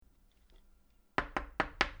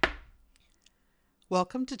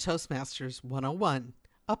Welcome to Toastmasters 101,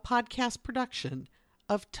 a podcast production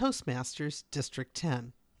of Toastmasters District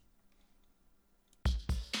 10.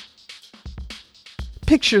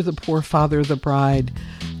 Picture the poor father of the bride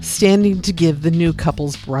standing to give the new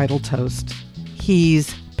couple's bridal toast.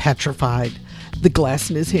 He's petrified. The glass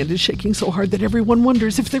in his hand is shaking so hard that everyone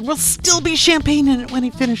wonders if there will still be champagne in it when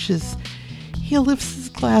he finishes. He lifts his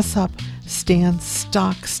glass up, stands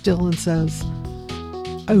stock still, and says,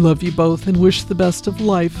 "I love you both and wish the best of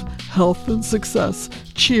life, health, and success.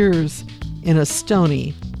 Cheers," in a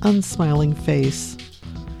stony, unsmiling face.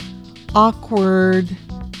 Awkward,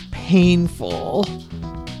 painful,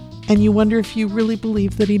 and you wonder if you really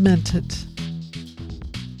believe that he meant it.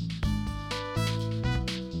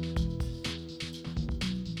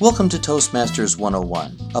 Welcome to Toastmasters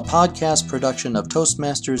 101, a podcast production of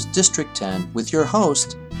Toastmasters District 10 with your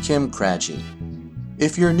host, Kim Craggy.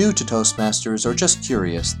 If you're new to Toastmasters or just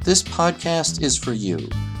curious, this podcast is for you.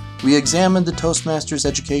 We examine the Toastmasters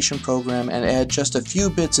education program and add just a few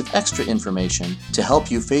bits of extra information to help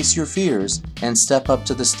you face your fears and step up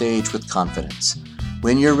to the stage with confidence.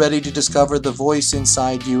 When you're ready to discover the voice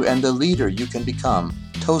inside you and the leader you can become,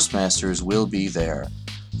 Toastmasters will be there.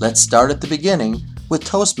 Let's start at the beginning with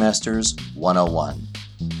Toastmasters 101.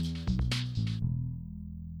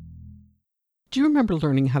 Do you remember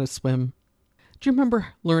learning how to swim? Do you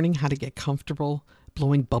remember learning how to get comfortable,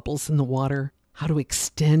 blowing bubbles in the water, how to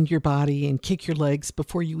extend your body and kick your legs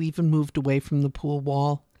before you even moved away from the pool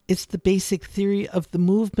wall? It's the basic theory of the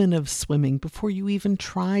movement of swimming before you even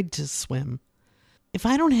tried to swim. If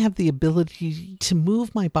I don't have the ability to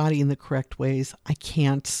move my body in the correct ways, I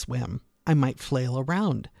can't swim. I might flail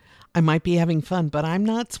around. I might be having fun, but I'm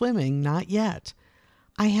not swimming, not yet.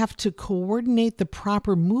 I have to coordinate the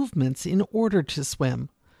proper movements in order to swim.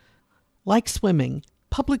 Like swimming,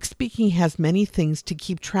 public speaking has many things to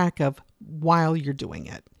keep track of while you're doing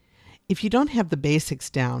it. If you don't have the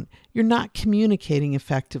basics down, you're not communicating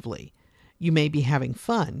effectively. You may be having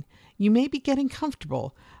fun, you may be getting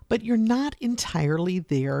comfortable, but you're not entirely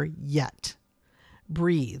there yet.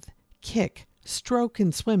 Breathe, kick, stroke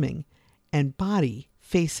in swimming, and body,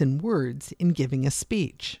 face, and words in giving a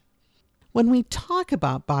speech. When we talk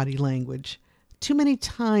about body language, too many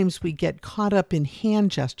times we get caught up in hand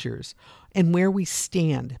gestures and where we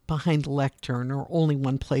stand behind the lectern or only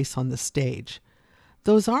one place on the stage.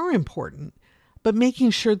 Those are important, but making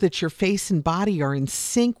sure that your face and body are in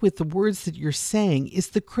sync with the words that you're saying is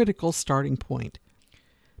the critical starting point.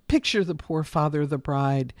 Picture the poor father of the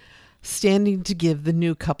bride standing to give the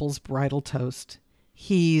new couple's bridal toast.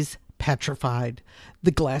 He's petrified. The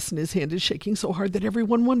glass in his hand is shaking so hard that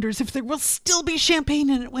everyone wonders if there will still be champagne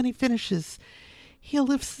in it when he finishes. He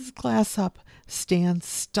lifts his glass up, stands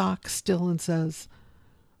stock still, and says,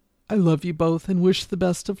 "I love you both and wish the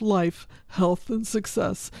best of life, health, and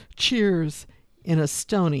success. Cheers," in a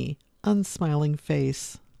stony, unsmiling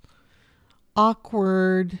face.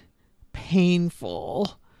 Awkward,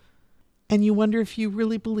 painful, and you wonder if you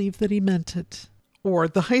really believe that he meant it. Or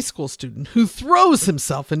the high school student who throws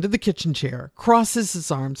himself into the kitchen chair, crosses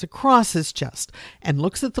his arms across his chest, and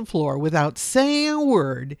looks at the floor without saying a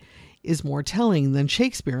word is more telling than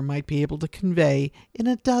Shakespeare might be able to convey in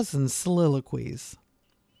a dozen soliloquies.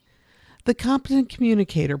 The Competent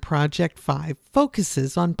Communicator Project 5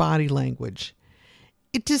 focuses on body language.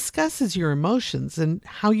 It discusses your emotions and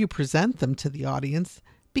how you present them to the audience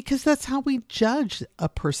because that's how we judge a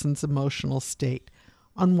person's emotional state,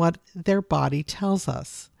 on what their body tells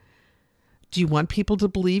us. Do you want people to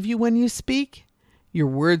believe you when you speak? Your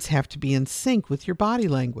words have to be in sync with your body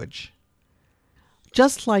language.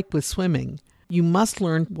 Just like with swimming, you must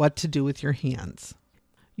learn what to do with your hands.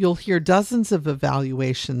 You'll hear dozens of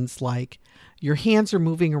evaluations like, "Your hands are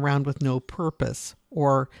moving around with no purpose,"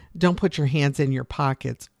 or "Don't put your hands in your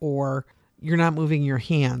pockets," or "You're not moving your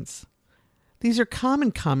hands." These are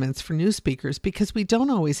common comments for new speakers because we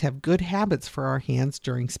don't always have good habits for our hands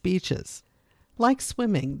during speeches. Like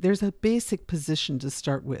swimming, there's a basic position to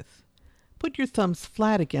start with. Put your thumbs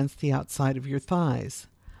flat against the outside of your thighs.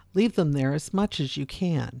 Leave them there as much as you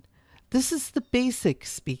can. This is the basic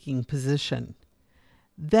speaking position.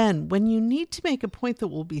 Then, when you need to make a point that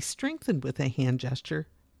will be strengthened with a hand gesture,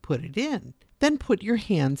 put it in. Then put your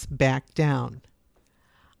hands back down.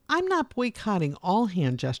 I'm not boycotting all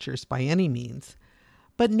hand gestures by any means,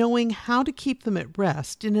 but knowing how to keep them at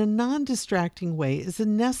rest in a non-distracting way is a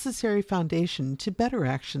necessary foundation to better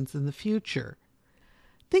actions in the future.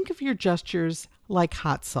 Think of your gestures like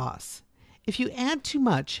hot sauce. If you add too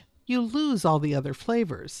much, you lose all the other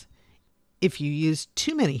flavors. If you use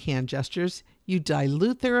too many hand gestures, you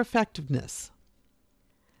dilute their effectiveness.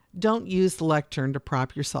 Don't use the lectern to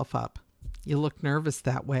prop yourself up. You look nervous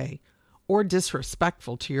that way, or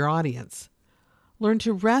disrespectful to your audience. Learn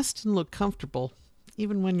to rest and look comfortable,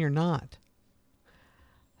 even when you're not.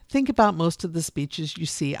 Think about most of the speeches you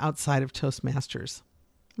see outside of Toastmasters.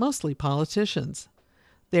 Mostly politicians.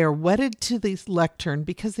 They are wedded to the lectern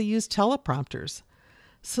because they use teleprompters.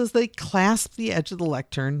 So they clasp the edge of the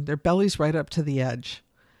lectern, their bellies right up to the edge.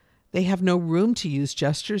 They have no room to use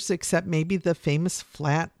gestures except maybe the famous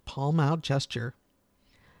flat palm out gesture.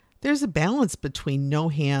 There's a balance between no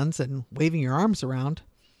hands and waving your arms around.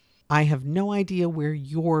 I have no idea where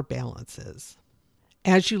your balance is.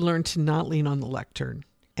 As you learn to not lean on the lectern,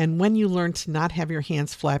 and when you learn to not have your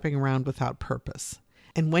hands flapping around without purpose,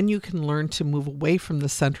 and when you can learn to move away from the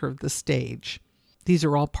center of the stage, these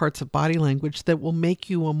are all parts of body language that will make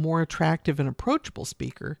you a more attractive and approachable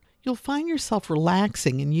speaker. You'll find yourself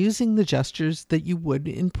relaxing and using the gestures that you would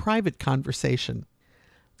in private conversation.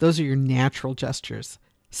 Those are your natural gestures.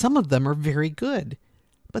 Some of them are very good,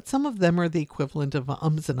 but some of them are the equivalent of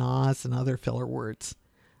ums and ahs and other filler words.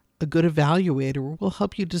 A good evaluator will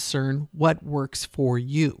help you discern what works for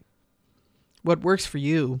you. What works for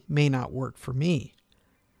you may not work for me,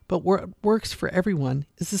 but what works for everyone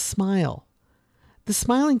is a smile. The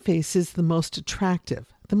smiling face is the most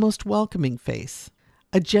attractive, the most welcoming face.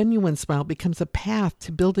 A genuine smile becomes a path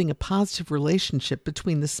to building a positive relationship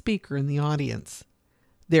between the speaker and the audience.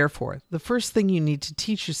 Therefore, the first thing you need to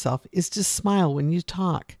teach yourself is to smile when you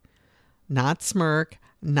talk. Not smirk,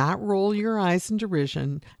 not roll your eyes in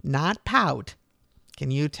derision, not pout.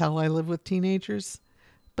 Can you tell I live with teenagers?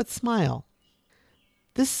 But smile.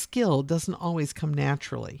 This skill doesn't always come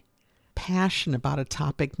naturally. Passion about a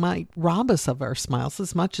topic might rob us of our smiles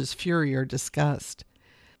as much as fury or disgust.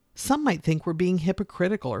 Some might think we're being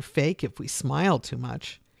hypocritical or fake if we smile too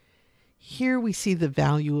much. Here we see the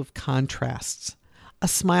value of contrasts. A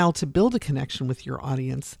smile to build a connection with your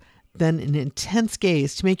audience, then an intense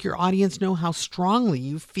gaze to make your audience know how strongly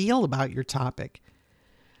you feel about your topic.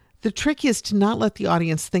 The trick is to not let the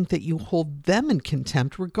audience think that you hold them in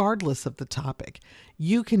contempt regardless of the topic.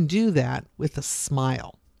 You can do that with a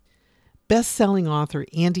smile. Best-selling author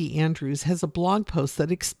Andy Andrews has a blog post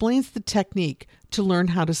that explains the technique to learn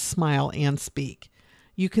how to smile and speak.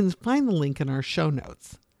 You can find the link in our show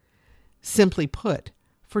notes. Simply put,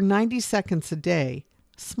 for 90 seconds a day,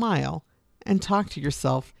 smile and talk to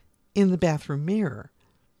yourself in the bathroom mirror.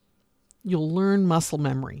 You'll learn muscle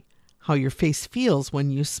memory, how your face feels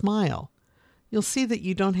when you smile. You'll see that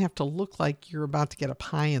you don't have to look like you're about to get a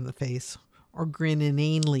pie in the face or grin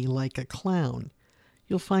inanely like a clown.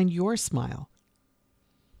 You'll find your smile.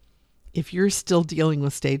 If you're still dealing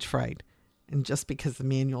with stage fright, and just because the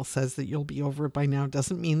manual says that you'll be over it by now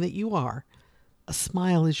doesn't mean that you are, a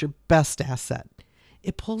smile is your best asset.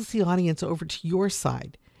 It pulls the audience over to your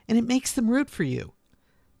side, and it makes them root for you.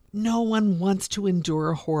 No one wants to endure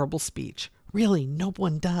a horrible speech. Really, no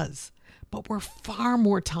one does. But we're far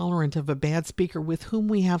more tolerant of a bad speaker with whom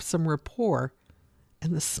we have some rapport,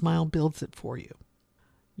 and the smile builds it for you.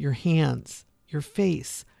 Your hands, your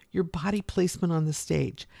face, your body placement on the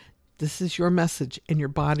stage. This is your message and your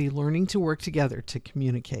body learning to work together to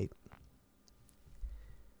communicate.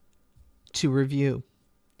 To review,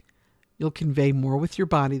 you'll convey more with your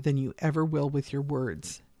body than you ever will with your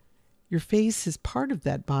words. Your face is part of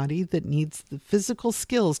that body that needs the physical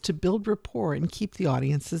skills to build rapport and keep the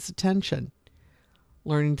audience's attention.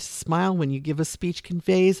 Learning to smile when you give a speech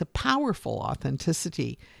conveys a powerful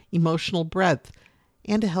authenticity, emotional breadth,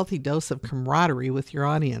 and a healthy dose of camaraderie with your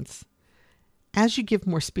audience. As you give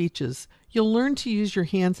more speeches, you'll learn to use your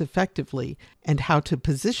hands effectively and how to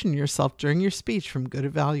position yourself during your speech from good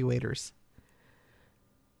evaluators.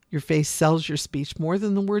 Your face sells your speech more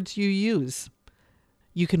than the words you use.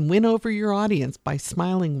 You can win over your audience by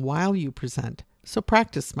smiling while you present, so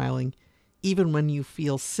practice smiling, even when you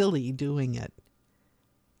feel silly doing it.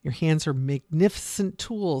 Your hands are magnificent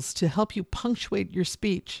tools to help you punctuate your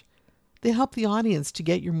speech. They help the audience to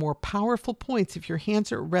get your more powerful points if your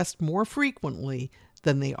hands are at rest more frequently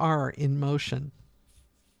than they are in motion.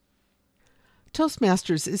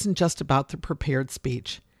 Toastmasters isn't just about the prepared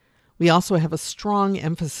speech. We also have a strong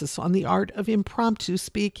emphasis on the art of impromptu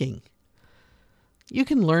speaking. You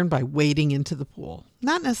can learn by wading into the pool,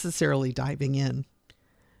 not necessarily diving in.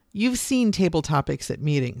 You've seen table topics at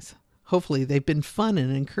meetings. Hopefully they've been fun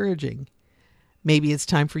and encouraging. Maybe it's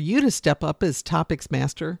time for you to step up as topics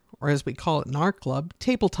master, or as we call it in our club,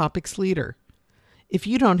 table topics leader. If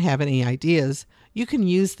you don't have any ideas, you can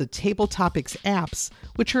use the Table Topics apps,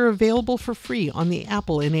 which are available for free on the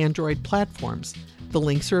Apple and Android platforms. The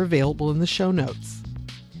links are available in the show notes.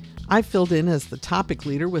 I filled in as the topic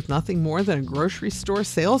leader with nothing more than a grocery store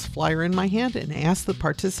sales flyer in my hand and asked the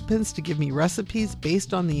participants to give me recipes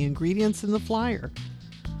based on the ingredients in the flyer.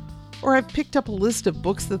 Or I've picked up a list of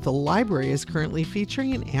books that the library is currently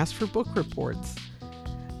featuring and asked for book reports.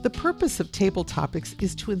 The purpose of Table Topics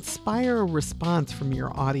is to inspire a response from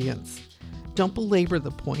your audience. Don't belabor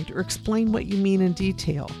the point or explain what you mean in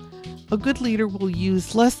detail. A good leader will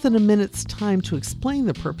use less than a minute's time to explain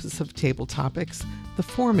the purpose of Table Topics, the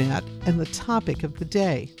format, and the topic of the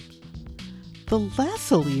day. The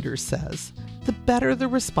less a leader says, the better the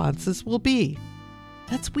responses will be.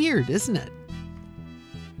 That's weird, isn't it?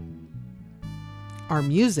 Our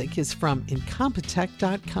music is from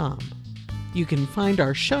Incompetech.com. You can find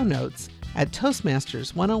our show notes at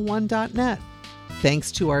Toastmasters101.net.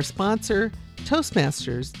 Thanks to our sponsor,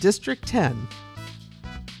 Toastmasters District 10.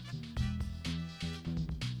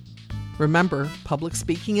 Remember, public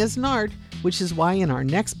speaking is an art, which is why in our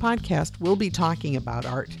next podcast we'll be talking about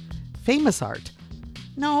art. Famous art.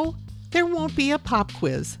 No, there won't be a pop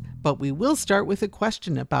quiz, but we will start with a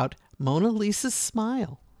question about Mona Lisa's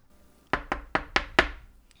smile.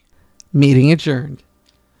 Meeting adjourned.